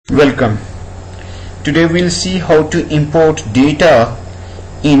Welcome. Today we'll see how to import data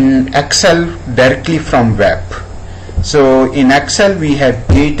in Excel directly from web. So in Excel we have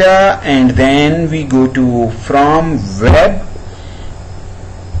data, and then we go to from web,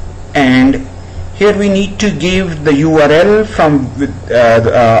 and here we need to give the URL from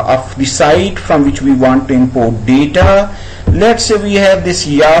of the site from which we want to import data. Let's say we have this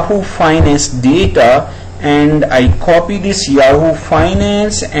Yahoo Finance data, and I copy this Yahoo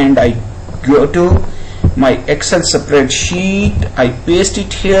Finance and I go to my Excel spreadsheet, I paste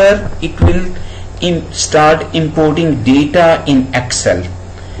it here. It will start importing data in Excel.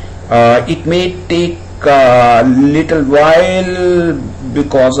 It may take a little while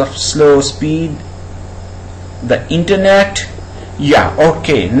because of slow speed, the internet. Yeah,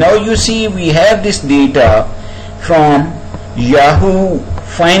 okay, now you see we have this data from Yahoo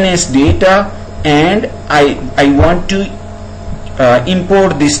Finance data, and I want to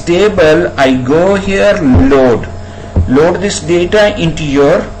import this table. I go here, load this data into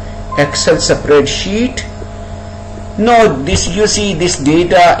your Excel spreadsheet. Now this, you see, this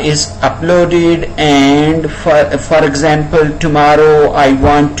data is uploaded, and for example tomorrow I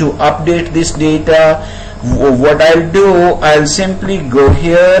want to update this data. What I'll do, I'll simply go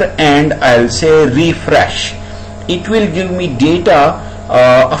here and I'll say refresh. It will give me data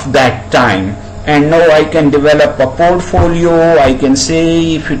of that time, and now I can develop a portfolio. I can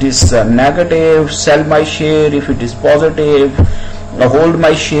say if it is negative, sell my share; if it is positive, hold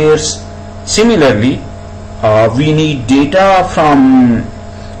my shares. Similarly, we need data from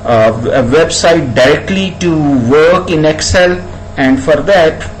a website directly to work in Excel, and for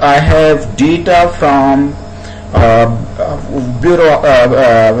that I have data from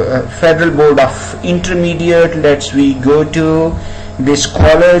Federal Board of Intermediate. We go to this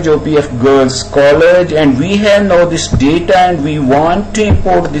college, OPF Girls College, and we have now this data, and we want to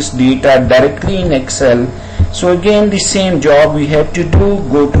import this data directly in Excel. So again, the same job we have to do.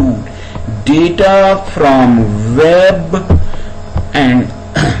 Go to data from web and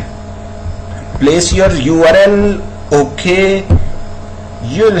place your URL. Okay,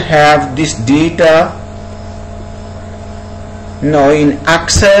 you'll have this data now in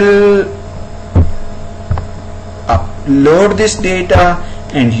Excel. Upload this data,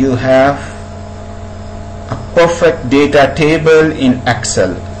 and you have a perfect data table in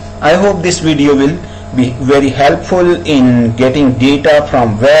Excel. I hope this video will be very helpful in getting data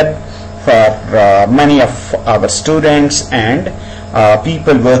from web for many of our students and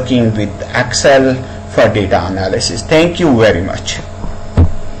people working with Excel for data analysis. Thank you very much.